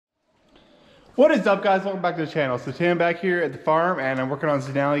What is up, guys? Welcome back to the channel. So today I'm back here at the farm and I'm working on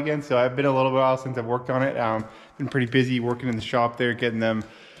Denali again. So I've been a little while since I've worked on it. Been pretty busy working in the shop there, getting them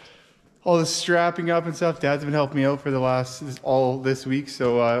all the strapping up and stuff. Dad's been helping me out for the all this week.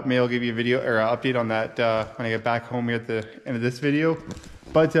 So maybe I'll give you a video or update on that when I get back home here at the end of this video.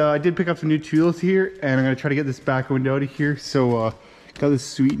 But I did pick up some new tools here and I'm gonna try to get this back window out of here. So got this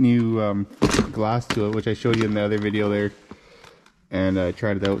sweet new glass tool, which I showed you in the other video there. And I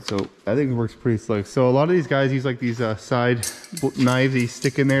tried it out, so I think it works pretty slick. So a lot of these guys use like these side knives they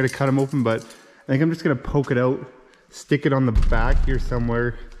stick in there to cut them open, but I think I'm just gonna poke it out, stick it on the back here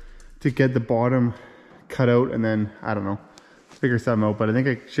somewhere to get the bottom cut out, and then I don't know, figure something out. But I think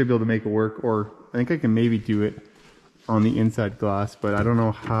I should be able to make it work, or I think I can maybe do it on the inside glass, but I don't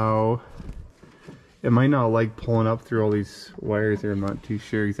know how. It might not like pulling up through all these wires there. I'm not too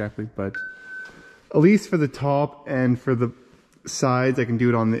sure exactly, but at least for the top and for the sides I can do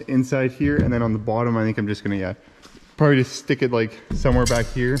it on the inside here, and then on the bottom I think I'm just gonna probably just stick it like somewhere back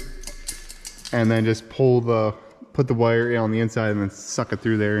here and then just put the wire in on the inside and then suck it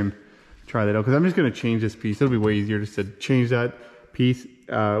through there and try that out, because I'm just gonna change this piece. It'll be way easier just to change that piece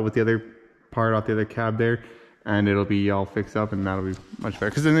with the other part off the other cab there, and it'll be all fixed up and that'll be much better,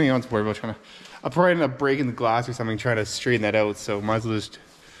 because then you don't have to worry about I'll probably end up breaking the glass or something trying to straighten that out. So might as well just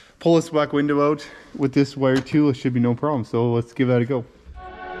pull this back window out with this wire tool. It should be no problem. So let's give that a go.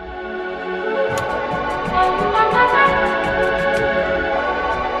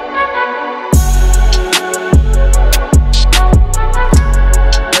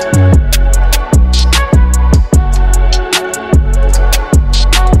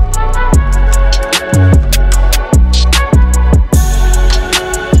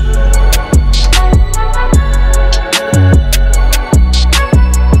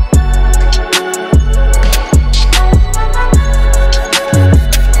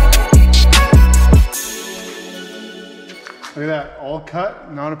 Look at that, all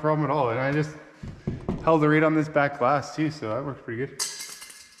cut, not a problem at all. And I just held the rate on this back glass too, so that works pretty good.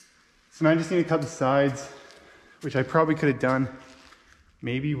 So now I just need to cut the sides, which I probably could have done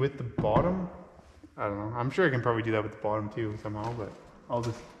maybe with the bottom. I don't know, I'm sure I can probably do that with the bottom too somehow, but I'll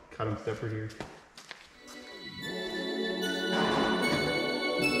just cut them separate here.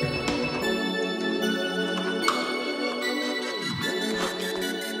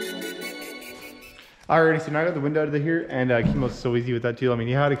 Alrighty, so now I got the window out of here, and it came out so easy with that tool. I mean,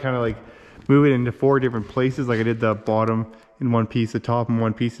 you had to kind of like move it into 4 different places. Like I did the bottom in one piece, the top in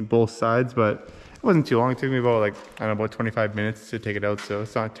one piece, and both sides, but it wasn't too long. It took me about like, I don't know, about 25 minutes to take it out, so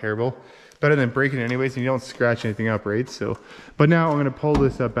it's not terrible. Better than breaking it anyways, and you don't scratch anything up, right? So, but now I'm gonna pull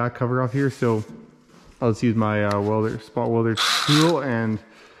this back cover off here, so I'll just use my spot welder tool and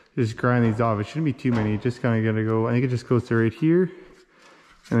just grind these off. It shouldn't be too many, just kind of gonna go, I think it just goes to right here.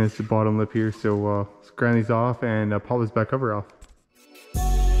 And it's the bottom lip here, so let's grind these off and pull this back cover off.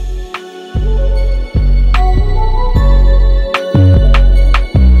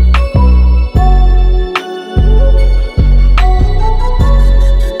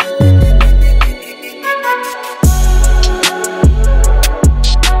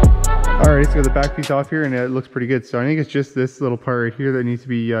 Alright, so the back piece off here, and it looks pretty good. So I think it's just this little part right here that needs to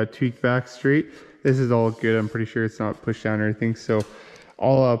be tweaked back straight. This is all good. I'm pretty sure it's not pushed down or anything. So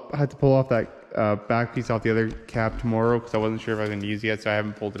I'll have to pull off that back piece off the other cap tomorrow, because I wasn't sure if I was going to use it yet, so I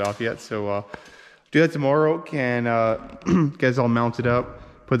haven't pulled it off yet. So do that tomorrow, can get it all mounted up,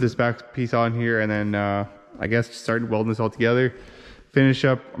 put this back piece on here, and then I guess just start welding this all together. Finish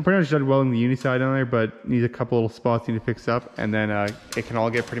up, I'm pretty much done welding the uni side on there, but need a couple little spots need to fix up, and then it can all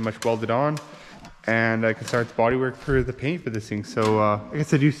get pretty much welded on, and I can start the body work for the paint for this thing. So I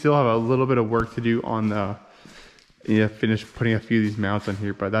guess I do still have a little bit of work to do on the finish putting a few of these mounts on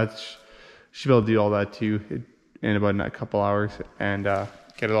here, but that's should be able to do all that too in about a couple hours, and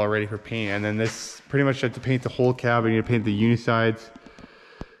get it all ready for paint. And then this pretty much have to paint the whole cab. I need to paint the uni sides,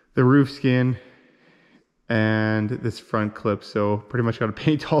 the roof skin, and this front clip. So pretty much got to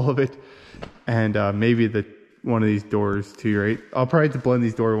paint all of it, and maybe one of these doors too, right? I'll probably have to blend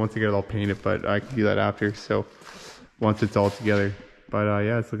these doors once I get it all painted, but I can do that after, so once it's all together. But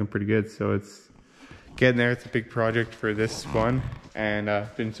yeah, it's looking pretty good. So it's getting there. It's a big project for this one, and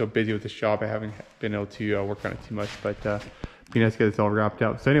I've been so busy with the shop I haven't been able to work on it too much, but be nice to get this all wrapped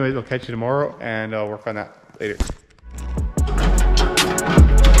up. So anyways, I'll catch you tomorrow and I'll work on that later.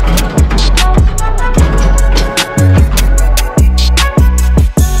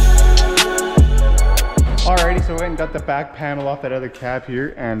 Alrighty, so I went and got the back panel off that other cab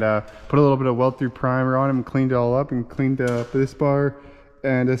here, and put a little bit of weld through primer on it and cleaned it all up, and cleaned this bar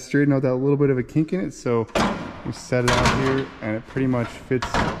and straighten out that little bit of a kink in it. So we set it out here and it pretty much fits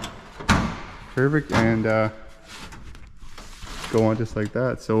Perfect, and go on just like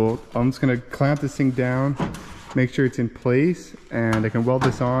that. So I'm just gonna clamp this thing down, make sure it's in place, and I can weld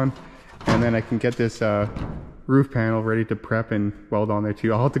this on, and then I can get this roof panel ready to prep and weld on there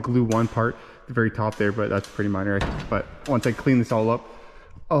too. I'll have to glue one part at the very top there, but that's pretty minor. But once I clean this all up,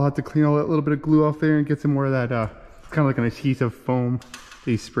 I'll have to clean all that little bit of glue off there and get some more of that, kind of like an adhesive foam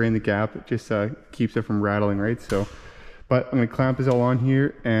that you spray in the gap. It just keeps it from rattling, right? So, but I'm gonna clamp this all on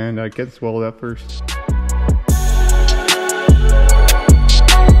here and get this welded up first.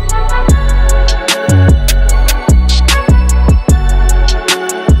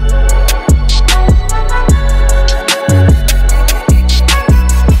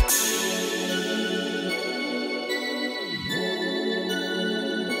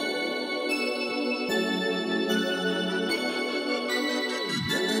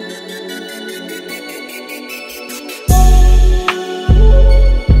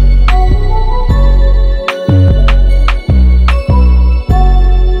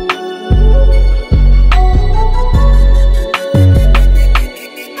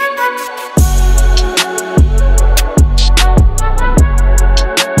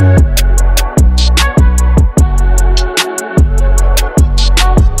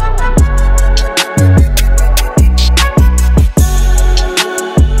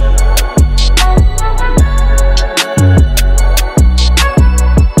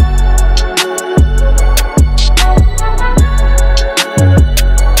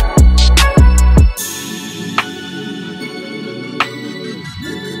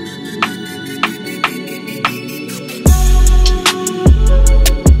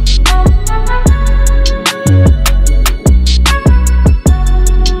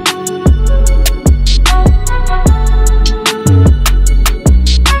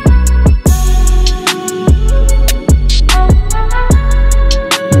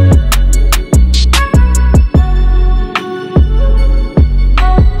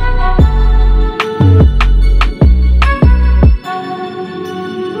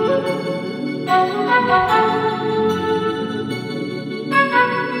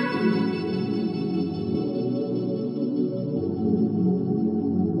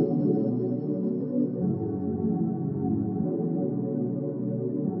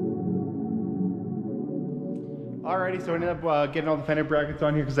 Alrighty, so I ended up getting all the fender brackets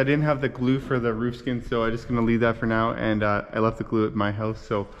on here because I didn't have the glue for the roof skin, so I'm just gonna leave that for now. And I left the glue at my house,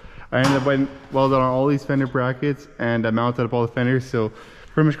 so I ended up welding on all these fender brackets, and I mounted up all the fenders. So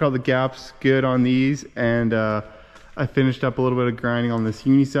pretty much got the gaps good on these, and I finished up a little bit of grinding on this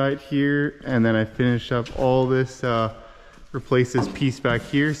uni side here, and then I finished up all this, replace this piece back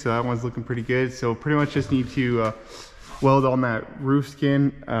here, so that one's looking pretty good. So pretty much just need to weld on that roof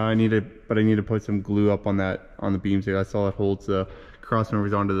skin. I need to put some glue up on the beams there. That's all that holds the cross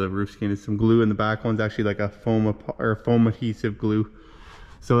members onto the roof skin, is some glue. And the back one's actually like a foam adhesive glue,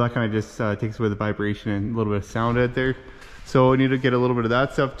 so that kind of just takes away the vibration and a little bit of sound out there. So I need to get a little bit of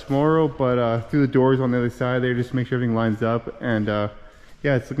that stuff tomorrow, but through the doors on the other side there, just to make sure everything lines up. And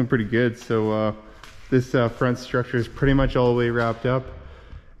yeah, it's looking pretty good. So this front structure is pretty much all the way wrapped up,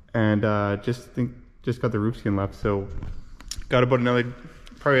 and just got the roof skin left. So got about another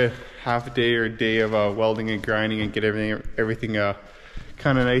probably a half a day or a day of welding and grinding and get everything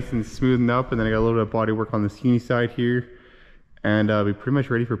kind of nice and smoothened up. And then I got a little bit of body work on this uni side here, and be pretty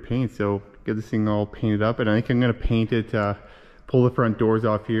much ready for paint. So get this thing all painted up, and I think I'm gonna paint it, pull the front doors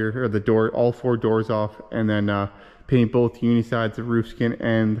off here, or all 4 doors off, and then paint both uni sides, the roof skin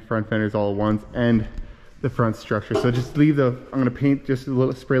and the front fenders all at once, and the front structure. So just leave I'm gonna paint just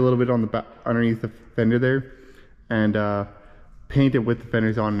spray a little bit on the back underneath the fender there, and paint it with the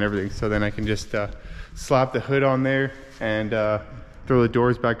fenders on and everything. So then I can just slap the hood on there and throw the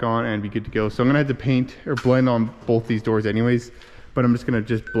doors back on and be good to go. So I'm gonna have to paint or blend on both these doors anyways, but I'm just gonna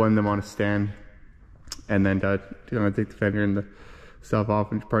blend them on a stand, and then I'm gonna take the fender and the stuff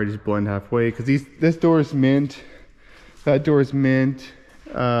off and probably just blend halfway, because this door is mint, that door is mint,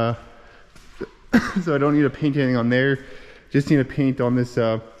 so I don't need to paint anything on there. Just need to paint on this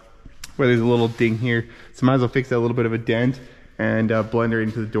where there's a little ding here. So might as well fix that little bit of a dent and blend it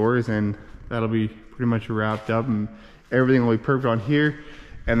into the doors, and that'll be pretty much wrapped up, and everything will be perfect on here.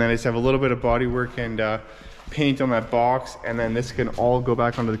 And then I just have a little bit of body work and paint on that box, and then this can all go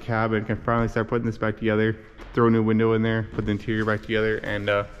back onto the cab, and can finally start putting this back together, throw a new window in there, put the interior back together, and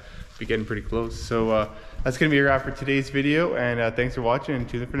be getting pretty close. So that's gonna be a wrap for today's video, and thanks for watching, and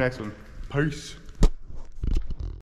tune in for the next one. Peace.